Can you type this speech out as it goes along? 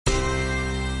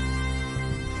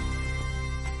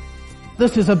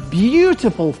This is a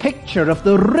beautiful picture of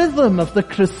the rhythm of the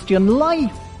Christian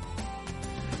life.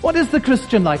 What is the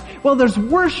Christian life? Well, there's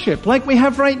worship like we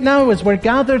have right now as we're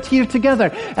gathered here together.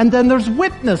 And then there's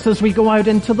witness as we go out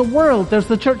into the world. There's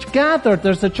the church gathered.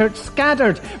 There's the church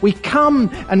scattered. We come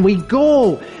and we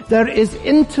go. There is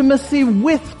intimacy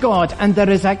with God and there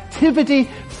is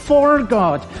activity for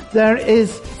God. There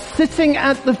is sitting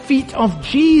at the feet of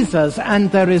Jesus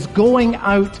and there is going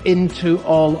out into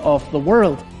all of the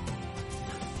world.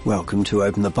 Welcome to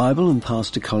Open the Bible and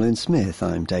Pastor Colin Smith.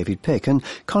 I'm David Pick, and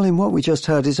Colin, what we just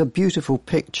heard is a beautiful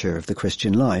picture of the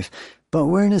Christian life, but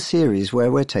we're in a series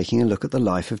where we're taking a look at the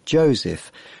life of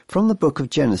Joseph from the book of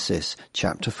Genesis,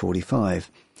 chapter 45.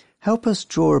 Help us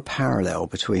draw a parallel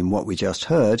between what we just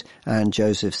heard and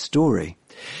Joseph's story.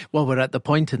 Well, we're at the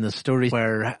point in the story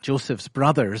where Joseph's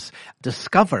brothers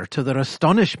discover to their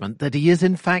astonishment that he is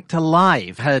in fact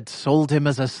alive. Had sold him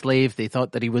as a slave. They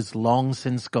thought that he was long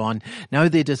since gone. Now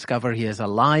they discover he is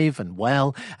alive and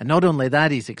well. And not only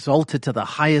that, he's exalted to the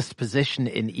highest position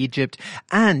in Egypt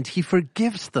and he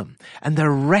forgives them and they're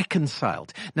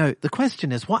reconciled. Now, the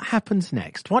question is, what happens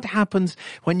next? What happens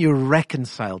when you're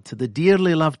reconciled to the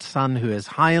dearly loved son who is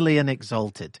highly and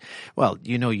exalted? Well,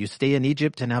 you stay in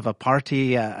Egypt and have a party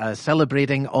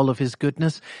celebrating all of his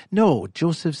goodness. No,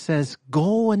 Joseph says,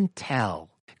 go and tell.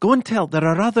 Go and tell. There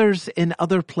are others in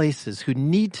other places who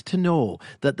need to know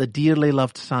that the dearly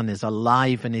loved son is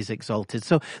alive and is exalted.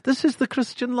 So this is the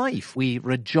Christian life. We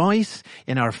rejoice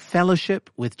in our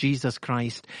fellowship with Jesus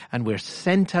Christ and we're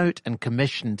sent out and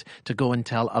commissioned to go and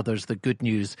tell others the good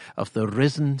news of the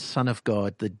risen Son of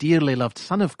God, the dearly loved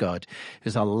Son of God,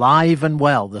 who's alive and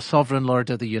well, the sovereign Lord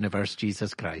of the universe,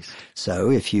 Jesus Christ. So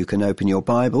if you can open your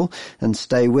Bible and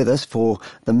stay with us for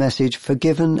the message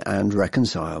Forgiven and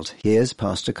Reconciled. Here's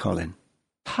Pastor Colin.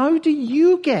 How do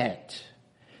you get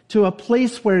to a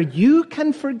place where you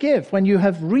can forgive when you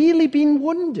have really been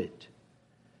wounded?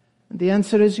 And the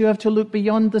answer is you have to look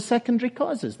beyond the secondary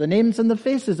causes, the names and the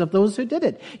faces of those who did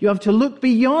it. You have to look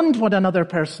beyond what another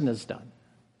person has done.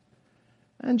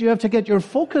 And you have to get your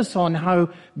focus on how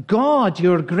God,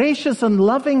 your gracious and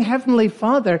loving Heavenly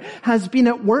Father, has been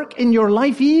at work in your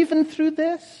life even through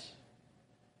this.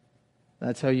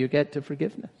 That's how you get to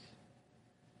forgiveness.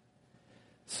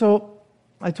 So,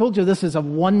 I told you this is a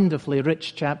wonderfully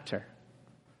rich chapter.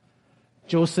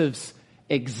 Joseph's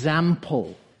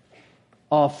example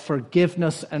of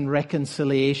forgiveness and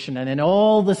reconciliation. And in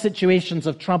all the situations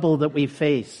of trouble that we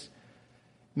face,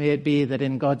 may it be that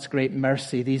in God's great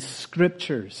mercy, these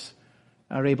scriptures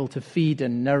are able to feed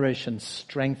and nourish and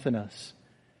strengthen us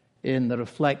in the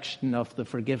reflection of the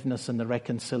forgiveness and the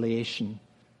reconciliation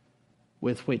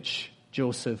with which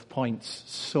Joseph points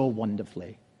so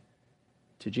wonderfully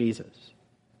to Jesus.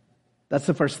 That's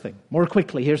the first thing. More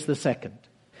quickly, here's the second.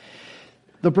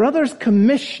 The brothers'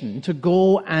 commission to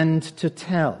go and to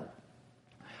tell.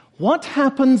 What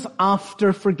happens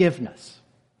after forgiveness?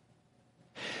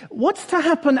 What's to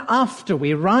happen after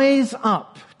we rise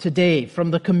up today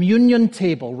from the communion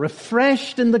table,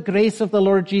 refreshed in the grace of the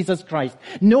Lord Jesus Christ,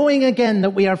 knowing again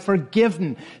that we are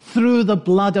forgiven through the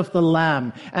blood of the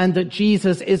Lamb and that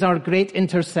Jesus is our great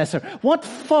intercessor? What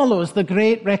follows the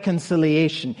great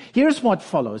reconciliation? Here's what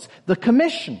follows. The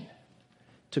commission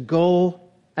to go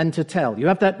and to tell. You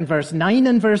have that in verse 9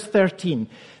 and verse 13.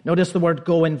 Notice the word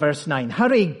go in verse 9.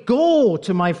 Hurry, go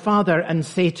to my father and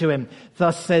say to him,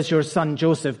 thus says your son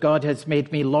Joseph, God has made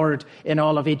me Lord in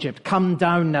all of Egypt. Come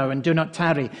down now and do not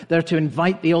tarry. They're to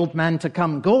invite the old man to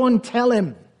come. Go and tell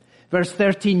him. Verse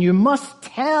 13, you must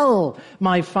tell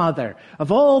my father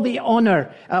of all the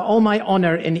honor, all my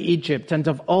honor in Egypt and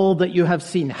of all that you have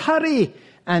seen. Hurry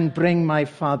and bring my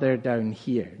father down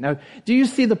here. Now, do you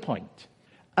see the point?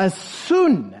 As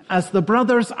soon as the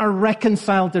brothers are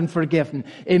reconciled and forgiven,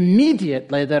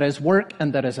 immediately there is work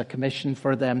and there is a commission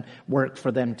for them, work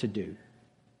for them to do.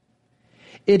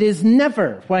 It is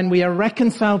never when we are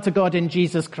reconciled to God in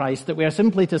Jesus Christ that we are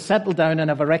simply to settle down and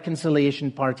have a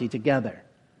reconciliation party together.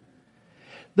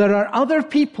 There are other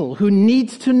people who need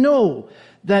to know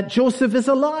that Joseph is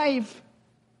alive.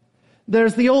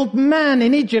 There's the old man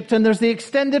in Egypt and there's the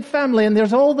extended family and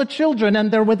there's all the children and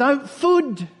they're without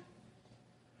food.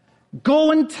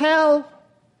 Go and tell.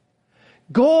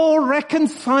 Go,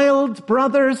 reconciled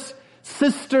brothers,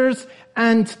 sisters,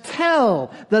 and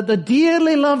tell that the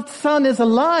dearly loved Son is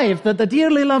alive, that the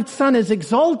dearly loved Son is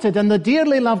exalted, and the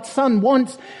dearly loved Son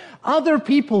wants other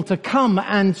people to come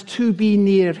and to be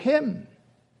near him.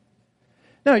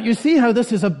 Now, you see how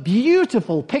this is a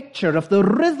beautiful picture of the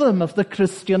rhythm of the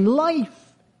Christian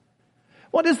life.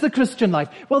 What is the Christian life?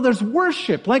 Well, there's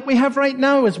worship, like we have right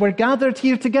now as we're gathered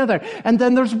here together. And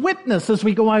then there's witness as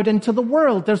we go out into the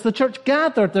world. There's the church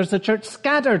gathered. There's the church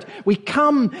scattered. We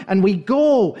come and we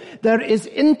go. There is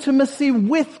intimacy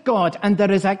with God, and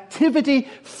there is activity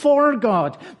for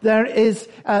God. There is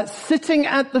sitting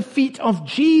at the feet of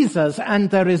Jesus, and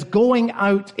there is going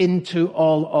out into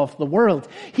all of the world.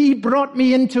 He brought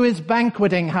me into his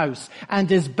banqueting house, and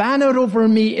his banner over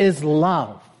me is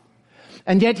love.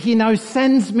 And yet he now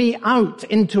sends me out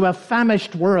into a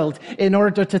famished world in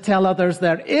order to tell others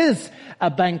there is a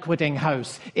banqueting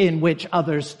house in which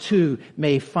others too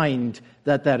may find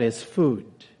that there is food.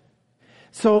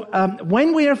 So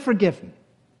when we are forgiven,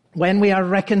 when we are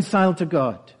reconciled to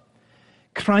God,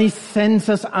 Christ sends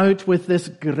us out with this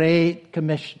great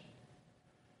commission.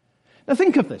 Now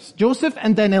think of this. Joseph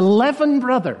and then 11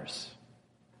 brothers.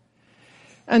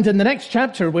 And in the next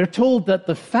chapter, we're told that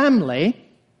the family,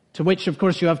 to which, of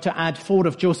course, you have to add 4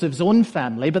 of Joseph's own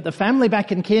family, but the family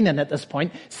back in Canaan at this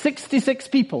point, 66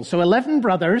 people. So 11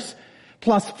 brothers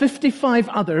plus 55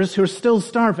 others who are still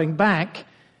starving back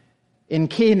in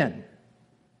Canaan.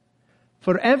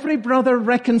 For every brother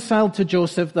reconciled to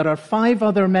Joseph, there are 5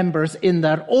 other members in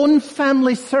their own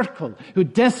family circle who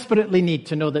desperately need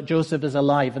to know that Joseph is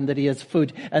alive and that he has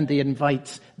food, and he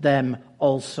invites them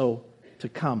also to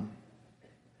come.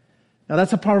 Now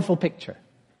that's a powerful picture.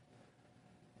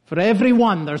 For every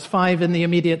one, there's 5 in the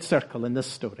immediate circle in this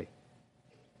story.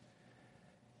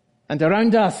 And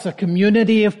around us, a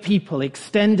community of people,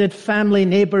 extended family,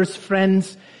 neighbors,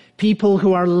 friends, people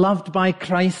who are loved by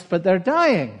Christ, but they're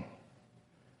dying.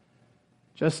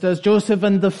 Just as Joseph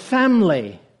and the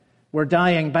family were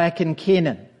dying back in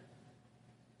Canaan.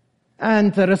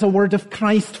 And there is a word of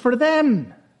Christ for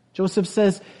them. Joseph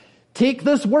says, take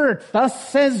this word, thus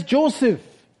says Joseph.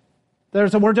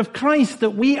 There's a word of Christ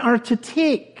that we are to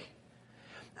take.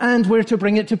 And we're to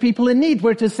bring it to people in need.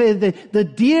 We're to say the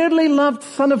dearly loved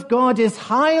Son of God is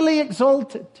highly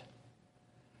exalted.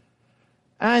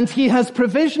 And he has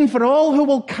provision for all who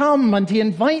will come, and he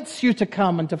invites you to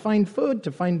come and to find food,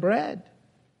 to find bread.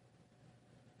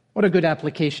 What a good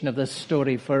application of this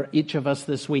story for each of us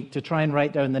this week, to try and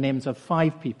write down the names of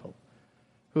 5 people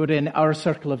who are in our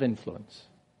circle of influence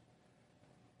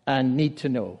and need to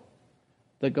know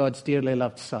that God's dearly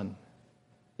loved Son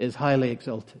is highly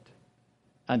exalted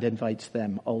and invites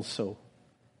them also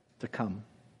to come.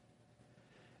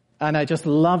 And I just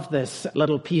love this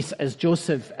little piece as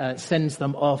Joseph sends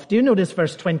them off. Do you notice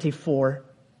verse 24?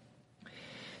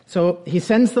 So he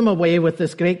sends them away with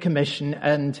this great commission,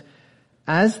 and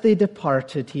as they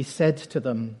departed, he said to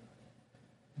them,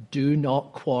 do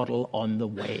not quarrel on the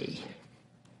way.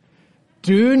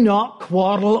 Do not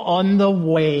quarrel on the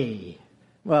way.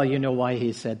 Well, you know why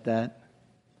he said that.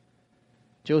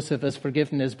 Joseph has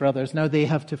forgiven his brothers. Now they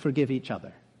have to forgive each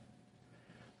other.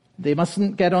 They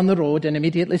mustn't get on the road and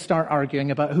immediately start arguing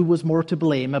about who was more to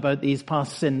blame about these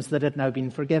past sins that had now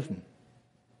been forgiven.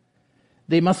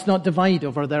 They must not divide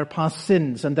over their past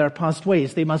sins and their past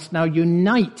ways. They must now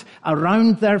unite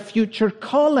around their future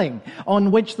calling, on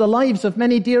which the lives of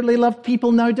many dearly loved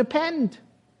people now depend.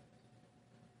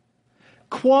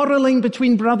 Quarreling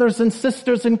between brothers and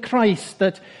sisters in Christ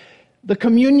that the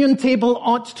communion table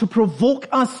ought to provoke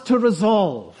us to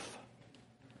resolve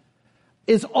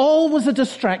is always a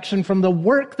distraction from the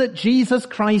work that Jesus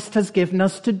Christ has given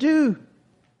us to do.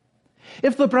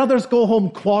 If the brothers go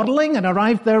home quarreling and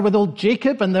arrive there with old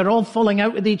Jacob and they're all falling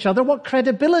out with each other, what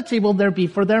credibility will there be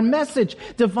for their message?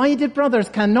 Divided brothers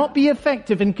cannot be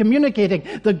effective in communicating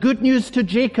the good news to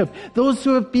Jacob. Those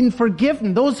who have been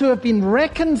forgiven, those who have been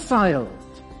reconciled,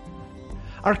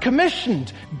 are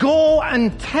commissioned, go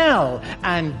and tell,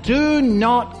 and do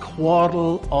not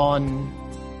quarrel on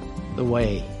the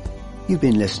way. You've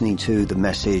been listening to the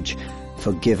message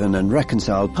Forgiven and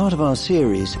Reconciled, part of our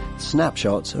series,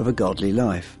 Snapshots of a Godly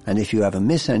Life. And if you ever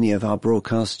miss any of our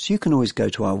broadcasts, you can always go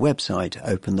to our website,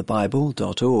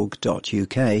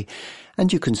 openthebible.org.uk,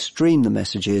 and you can stream the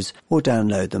messages or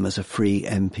download them as a free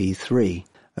MP3.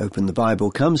 Open the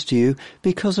Bible comes to you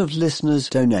because of listeners'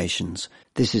 donations.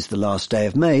 This is the last day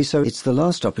of May, so it's the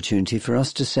last opportunity for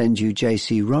us to send you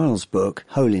J.C. Ryle's book,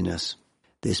 Holiness.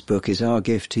 This book is our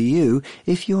gift to you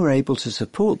if you're able to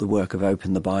support the work of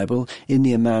Open the Bible in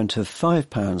the amount of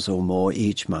 £5 or more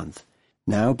each month.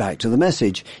 Now back to the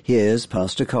message. Here's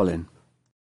Pastor Colin.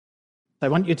 I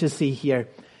want you to see here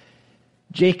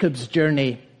Jacob's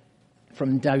journey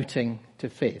from doubting to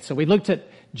faith. So we looked at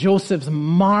Joseph's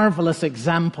marvelous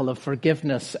example of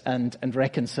forgiveness and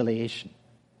reconciliation.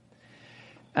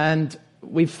 And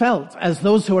we felt, as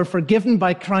those who are forgiven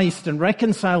by Christ and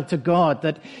reconciled to God,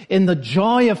 that in the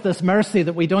joy of this mercy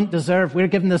that we don't deserve, we're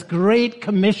given this great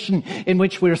commission in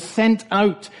which we're sent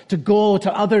out to go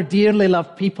to other dearly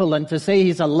loved people and to say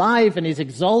He's alive and He's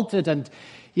exalted, and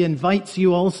He invites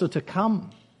you also to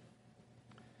come.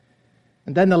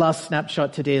 And then the last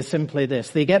snapshot today is simply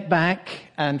this. They get back,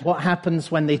 and what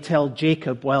happens when they tell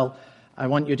Jacob? Well, I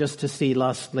want you just to see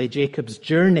lastly Jacob's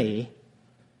journey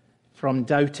from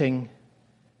doubting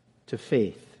to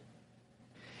faith.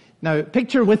 Now,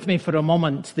 picture with me for a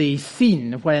moment the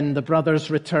scene when the brothers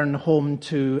return home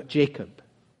to Jacob.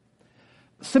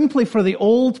 Simply for the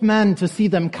old man to see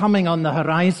them coming on the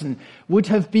horizon would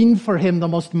have been for him the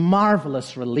most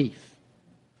marvelous relief.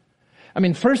 I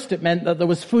mean, first it meant that there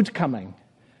was food coming,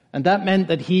 and that meant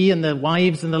that he and the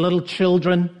wives and the little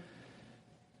children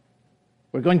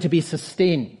were going to be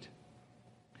sustained.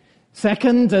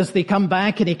 Second, as they come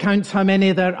back and he counts how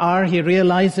many there are, he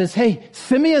realizes, hey,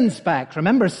 Simeon's back.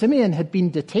 Remember, Simeon had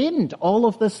been detained all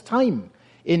of this time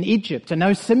in Egypt, and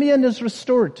now Simeon is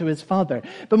restored to his father.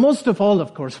 But most of all,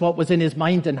 of course, what was in his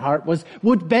mind and heart was,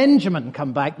 would Benjamin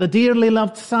come back, the dearly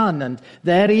loved son? And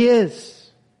there he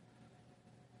is.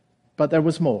 But there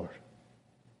was more.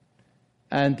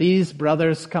 And these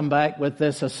brothers come back with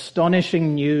this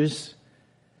astonishing news.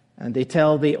 And they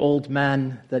tell the old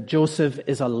man that Joseph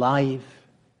is alive,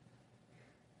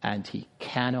 and he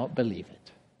cannot believe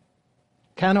it.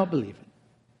 Cannot believe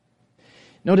it.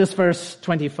 Notice verse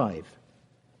 25.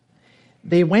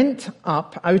 They went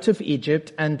up out of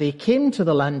Egypt, and they came to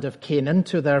the land of Canaan,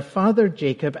 to their father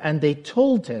Jacob, and they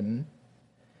told him,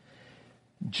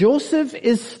 Joseph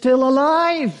is still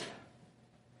alive,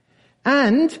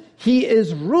 and he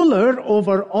is ruler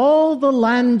over all the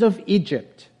land of Egypt.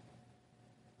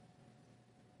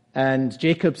 And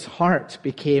Jacob's heart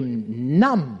became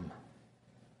numb,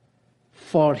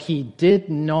 for he did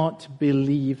not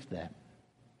believe them.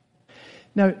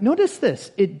 Now, notice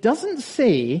this. It doesn't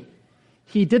say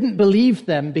he didn't believe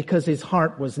them because his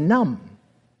heart was numb.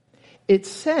 It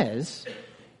says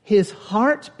his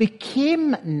heart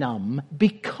became numb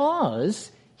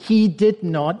because he did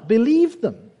not believe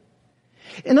them.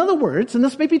 In other words, and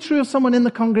this may be true of someone in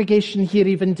the congregation here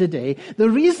even today, the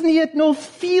reason he had no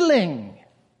feeling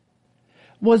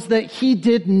was that he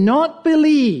did not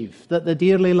believe that the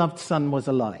dearly loved son was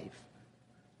alive.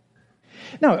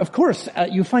 Now, of course,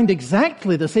 you find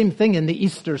exactly the same thing in the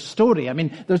Easter story. I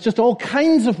mean, there's just all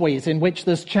kinds of ways in which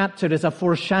this chapter is a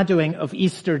foreshadowing of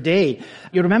Easter Day.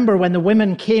 You remember when the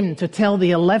women came to tell the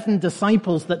 11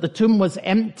 disciples that the tomb was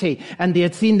empty and they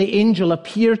had seen the angel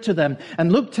appear to them.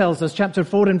 And Luke tells us, chapter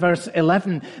 4 and verse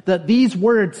 11, that these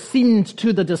words seemed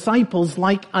to the disciples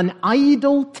like an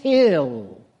idle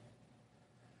tale.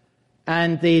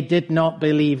 And they did not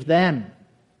believe them.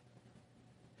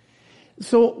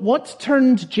 So what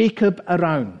turned Jacob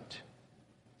around?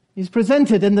 He's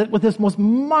presented with this most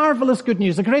marvelous good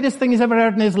news, the greatest thing he's ever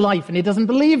heard in his life, and he doesn't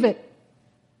believe it.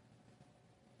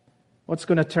 What's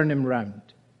going to turn him round?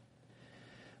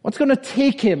 What's going to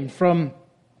take him from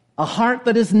a heart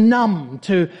that is numb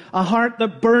to a heart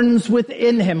that burns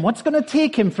within him? What's going to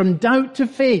take him from doubt to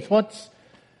faith?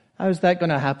 How's that going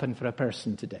to happen for a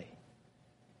person today?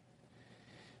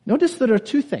 Notice there are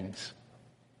two things.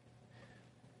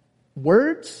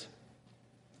 Words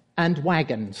and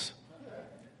wagons.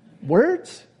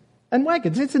 Words and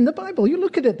wagons. It's in the Bible. You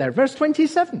look at it there. Verse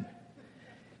 27.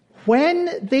 When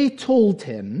they told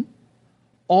him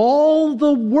all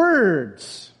the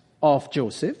words of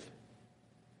Joseph,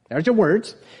 there's your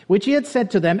words, which he had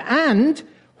said to them, and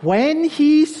when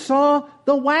he saw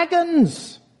the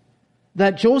wagons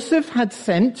that Joseph had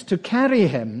sent to carry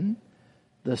him,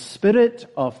 the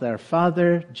spirit of their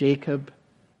father Jacob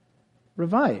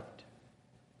revived.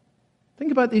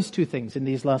 Think about these two things in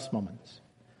these last moments.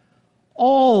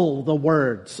 All the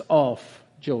words of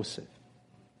Joseph.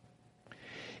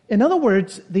 In other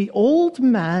words, the old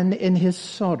man in his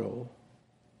sorrow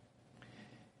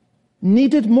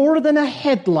needed more than a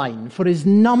headline for his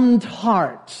numbed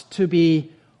heart to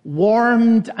be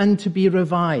warmed and to be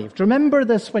revived. Remember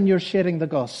this when you're sharing the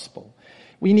gospel.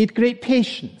 We need great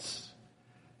patience.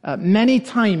 Many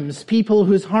times, people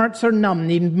whose hearts are numb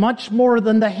need much more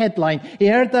than the headline. He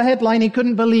heard the headline, he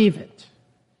couldn't believe it.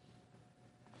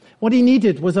 What he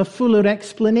needed was a fuller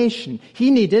explanation.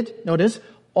 He needed, notice,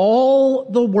 all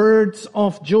the words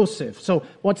of Joseph. So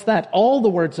what's that? All the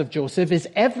words of Joseph is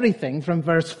everything from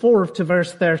verse 4 to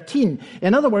verse 13.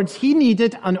 In other words, he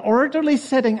needed an orderly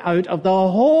setting out of the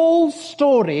whole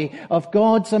story of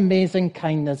God's amazing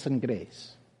kindness and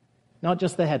grace. Not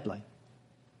just the headline.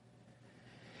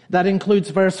 That includes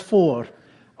verse 4,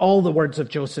 all the words of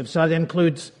Joseph. So that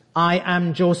includes I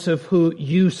am Joseph who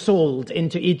you sold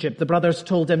into Egypt. The brothers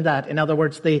told him that. In other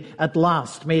words, they at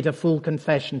last made a full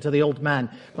confession to the old man.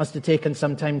 Must have taken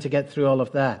some time to get through all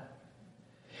of that.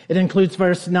 It includes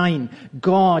verse 9.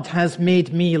 God has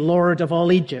made me Lord of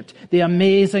all Egypt. The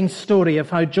amazing story of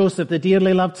how Joseph, the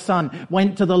dearly loved son,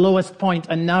 went to the lowest point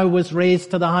and now was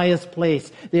raised to the highest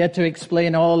place. They had to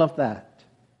explain all of that.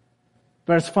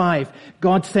 Verse 5.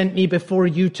 God sent me before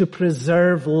you to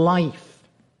preserve life,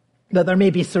 that there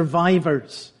may be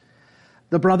survivors.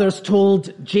 The brothers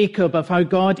told Jacob of how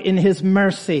God in his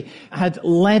mercy had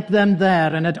led them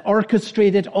there and had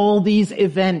orchestrated all these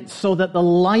events so that the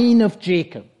line of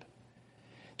Jacob,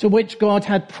 to which God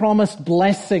had promised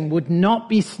blessing, would not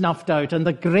be snuffed out, and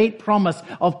the great promise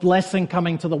of blessing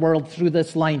coming to the world through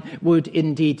this line would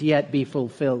indeed yet be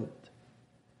fulfilled.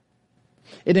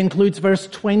 It includes verse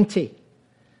 20.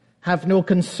 Have no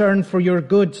concern for your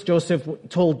goods, Joseph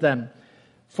told them,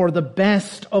 for the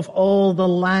best of all the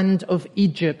land of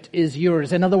Egypt is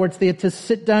yours. In other words, they had to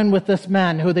sit down with this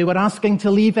man who they were asking to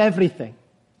leave everything.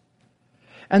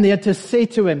 And they had to say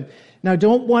to him, now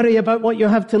don't worry about what you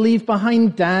have to leave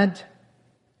behind, Dad.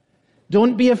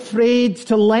 Don't be afraid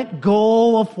to let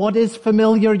go of what is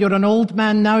familiar. You're an old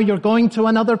man now. You're going to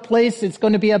another place. It's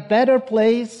going to be a better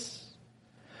place.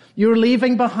 You're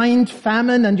leaving behind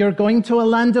famine and you're going to a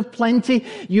land of plenty.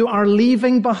 You are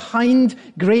leaving behind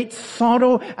great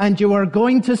sorrow and you are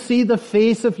going to see the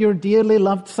face of your dearly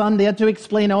loved son. They had to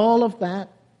explain all of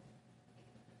that.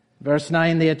 Verse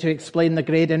 9, they had to explain the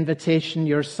great invitation.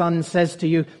 Your son says to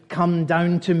you, come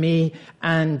down to me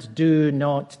and do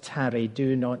not tarry,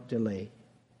 do not delay.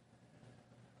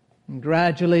 And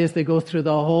gradually, as they go through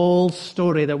the whole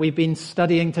story that we've been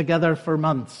studying together for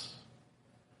months,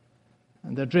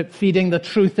 and they're drip feeding the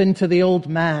truth into the old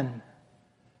man,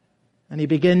 and he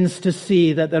begins to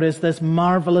see that there is this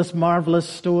marvelous, marvelous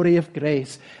story of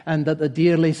grace, and that the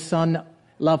dearly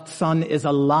loved son is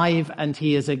alive and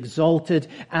he is exalted,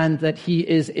 and that he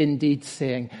is indeed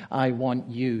saying, I want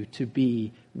you to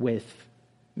be with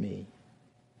me.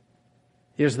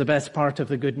 Here's the best part of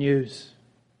the good news.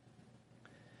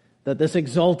 That this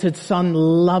exalted son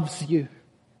loves you.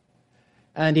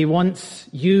 And he wants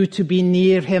you to be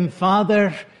near him.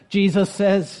 Father, Jesus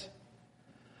says,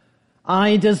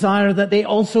 I desire that they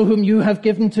also whom you have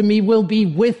given to me will be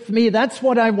with me. That's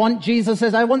what I want, Jesus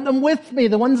says. I want them with me,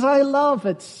 the ones I love.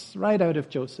 It's right out of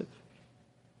Joseph.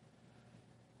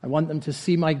 I want them to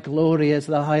see my glory as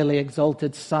the highly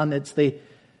exalted Son. It's the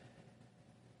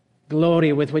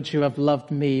glory with which you have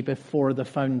loved me before the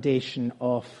foundation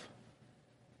of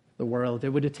the world. It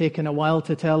would have taken a while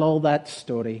to tell all that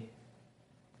story.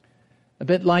 A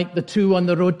bit like the two on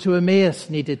the road to Emmaus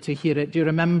needed to hear it. Do you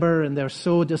remember? And they're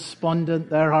so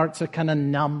despondent. Their hearts are kind of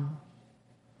numb.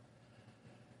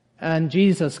 And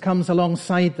Jesus comes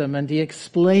alongside them and he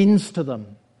explains to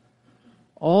them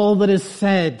all that is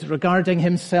said regarding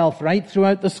himself right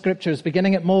throughout the scriptures,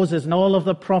 beginning at Moses and all of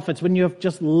the prophets. Wouldn't you have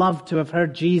just loved to have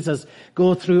heard Jesus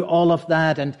go through all of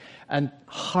that? And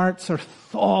hearts are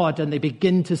thawed and they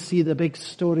begin to see the big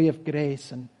story of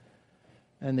grace.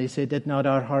 And they say, did not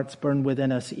our hearts burn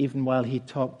within us even while he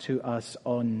talked to us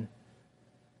on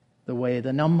the way?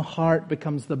 The numb heart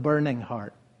becomes the burning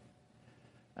heart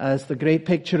as the great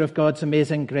picture of God's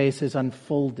amazing grace is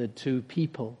unfolded to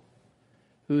people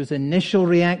whose initial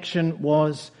reaction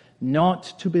was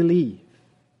not to believe,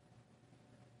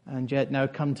 and yet now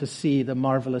come to see the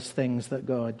marvelous things that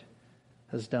God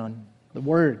has done. The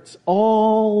words,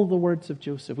 all the words of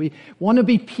Joseph. We want to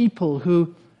be people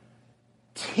who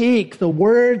take the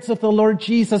words of the Lord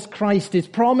Jesus Christ, his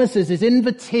promises, his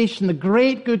invitation, the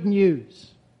great good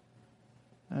news,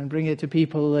 and bring it to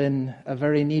people in a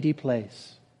very needy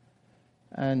place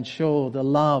and show the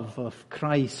love of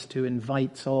Christ who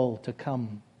invites all to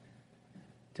come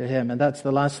to him. And that's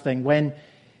the last thing. When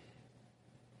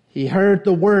he heard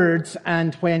the words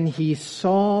and when he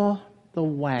saw the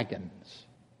wagons.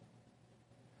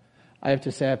 I have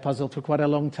to say I puzzled for quite a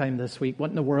long time this week.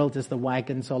 What in the world is the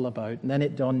wagons all about? And then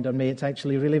it dawned on me it's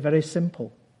actually really very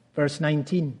simple. Verse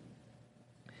 19.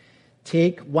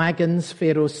 Take wagons,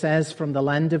 Pharaoh says, from the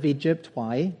land of Egypt.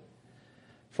 Why?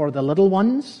 For the little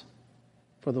ones,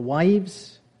 for the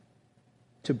wives,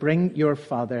 to bring your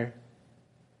father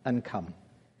and come.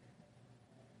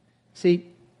 See,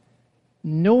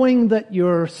 knowing that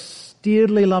your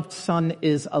dearly loved son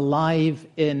is alive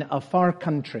in a far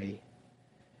country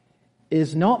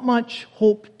is not much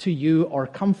hope to you or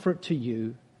comfort to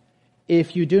you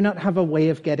if you do not have a way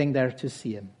of getting there to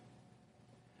see him.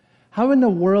 How in the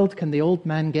world can the old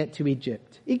man get to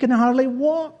Egypt? He can hardly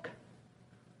walk.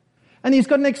 And he's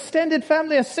got an extended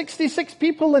family of 66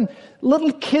 people and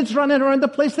little kids running around the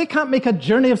place. They can't make a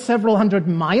journey of several hundred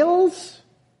miles.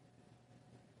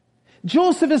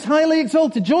 Joseph is highly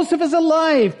exalted. Joseph is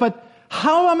alive, but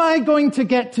how am I going to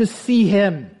get to see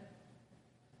him?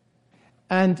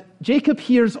 And Jacob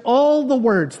hears all the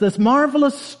words, this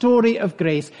marvelous story of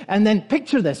grace. And then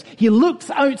picture this. He looks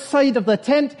outside of the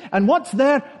tent, and what's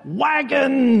there?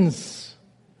 Wagons.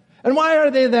 And why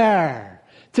are they there?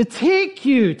 To take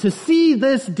you to see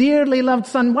this dearly loved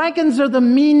son. Wagons are the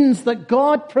means that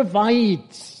God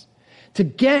provides to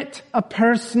get a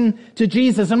person to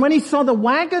Jesus. And when he saw the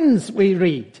wagons, we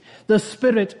read, the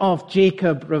spirit of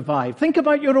Jacob revived. Think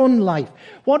about your own life.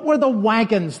 What were the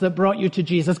wagons that brought you to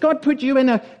Jesus? God put you in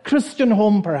a Christian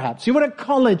home, perhaps. You were at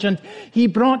college and he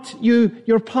brought you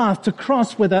your path to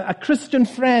cross with a Christian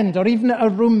friend or even a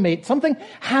roommate. Something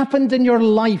happened in your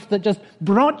life that just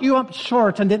brought you up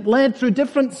short, and it led through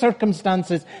different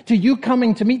circumstances to you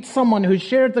coming to meet someone who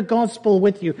shared the gospel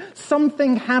with you.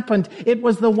 Something happened. It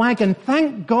was the wagon.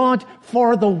 Thank God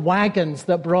for the wagons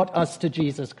that brought us to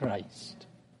Jesus Christ.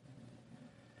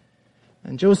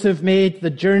 And Joseph made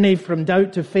the journey from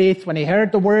doubt to faith when he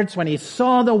heard the words, when he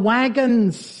saw the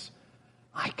wagons.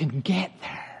 I can get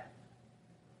there.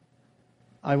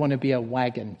 I want to be a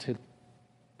wagon to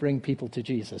bring people to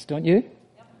Jesus, don't you?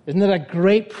 Isn't it a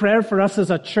great prayer for us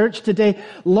as a church today?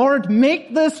 Lord,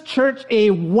 make this church a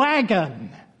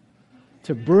wagon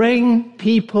to bring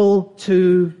people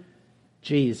to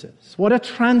Jesus. What a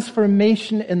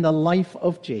transformation in the life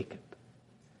of Jacob.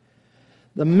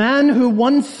 The man who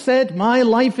once said, my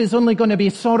life is only going to be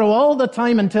sorrow all the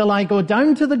time until I go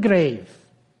down to the grave.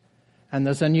 And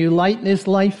there's a new light in his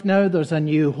life now. There's a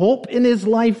new hope in his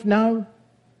life now.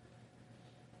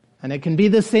 And it can be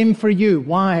the same for you.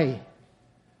 Why?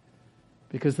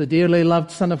 Because the dearly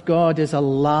loved Son of God is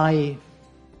alive.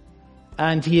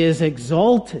 And he is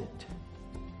exalted.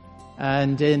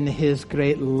 And in his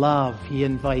great love, he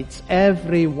invites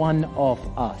every one of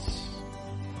us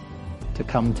to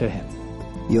come to him.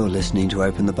 You're listening to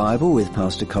Open the Bible with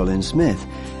Pastor Colin Smith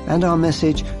and our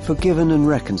message, Forgiven and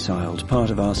Reconciled, part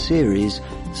of our series,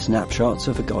 Snapshots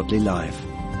of a Godly Life.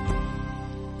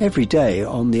 Every day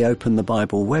on the Open the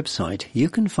Bible website, you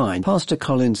can find Pastor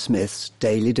Colin Smith's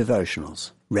daily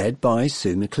devotionals, read by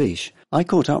Sue McLeish. I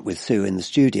caught up with Sue in the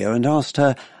studio and asked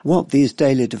her what these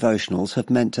daily devotionals have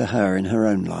meant to her in her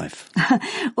own life.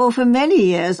 Well, for many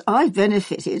years, I've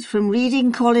benefited from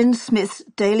reading Colin Smith's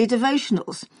daily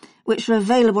devotionals, which are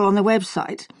available on the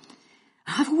website.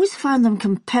 I've always found them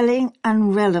compelling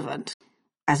and relevant.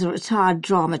 As a retired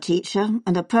drama teacher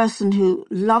and a person who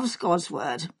loves God's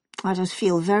Word, I just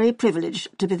feel very privileged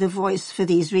to be the voice for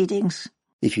these readings.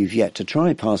 If you've yet to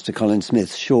try Pastor Colin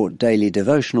Smith's short daily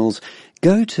devotionals,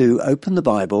 go to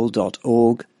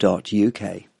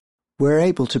openthebible.org.uk. We're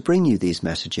able to bring you these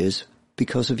messages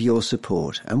because of your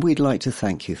support, and we'd like to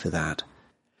thank you for that.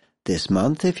 This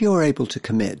month, if you're able to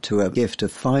commit to a gift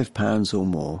of £5 or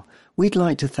more, we'd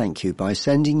like to thank you by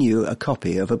sending you a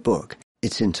copy of a book.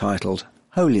 It's entitled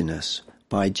Holiness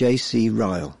by J.C.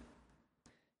 Ryle.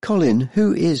 Colin,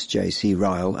 who is J.C.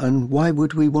 Ryle and why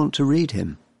would we want to read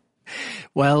him?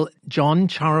 Well, John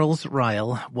Charles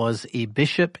Ryle was a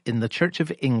bishop in the Church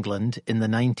of England in the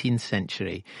 19th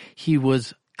century. He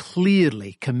was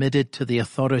clearly committed to the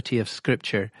authority of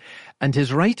Scripture, and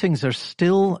his writings are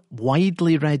still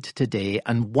widely read today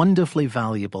and wonderfully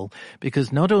valuable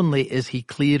because not only is he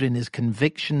clear in his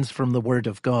convictions from the Word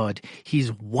of God,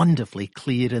 he's wonderfully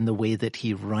clear in the way that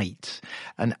he writes.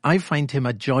 And I find him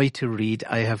a joy to read.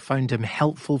 I have found him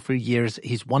helpful for years.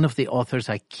 He's one of the authors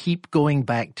I keep going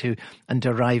back to and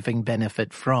deriving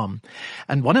benefit from.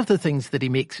 And one of the things that he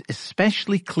makes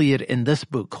especially clear in this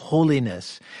book,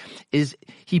 Holiness, is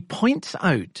he points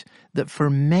out that for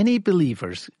many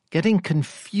believers, getting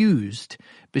confused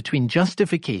between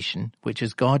justification, which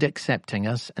is God accepting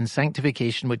us, and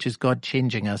sanctification, which is God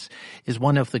changing us, is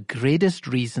one of the greatest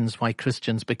reasons why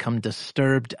Christians become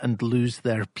disturbed and lose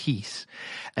their peace.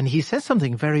 And he says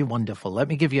something very wonderful. Let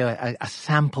me give you a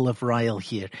sample of Ryle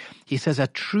here. He says, a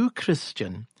true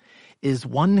Christian is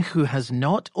one who has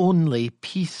not only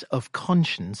peace of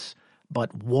conscience,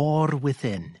 but war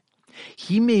within.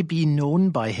 He may be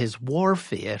known by his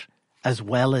warfare as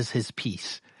well as his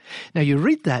peace. Now you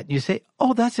read that and you say,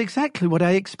 Oh, that's exactly what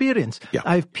I experience. Yeah.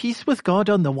 I have peace with God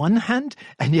on the one hand,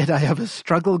 and yet I have a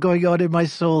struggle going on in my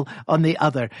soul on the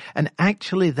other. And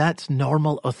actually, that's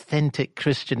normal, authentic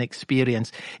Christian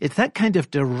experience. It's that kind of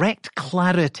direct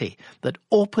clarity that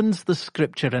opens the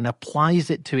Scripture and applies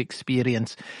it to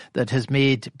experience that has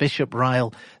made Bishop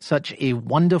Arial such a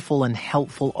wonderful and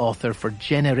helpful author for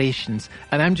generations.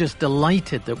 And I'm just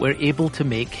delighted that we're able to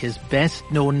make his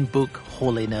best-known book,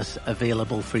 Holiness,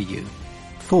 available for you.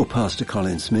 For Pastor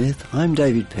Colin Smith, I'm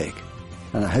David Pick,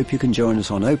 and I hope you can join us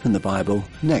on Open the Bible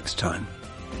next time.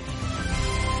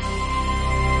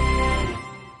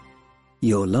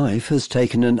 Your life has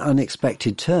taken an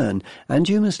unexpected turn, and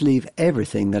you must leave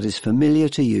everything that is familiar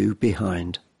to you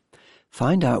behind.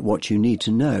 Find out what you need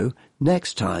to know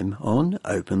next time on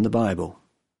Open the Bible.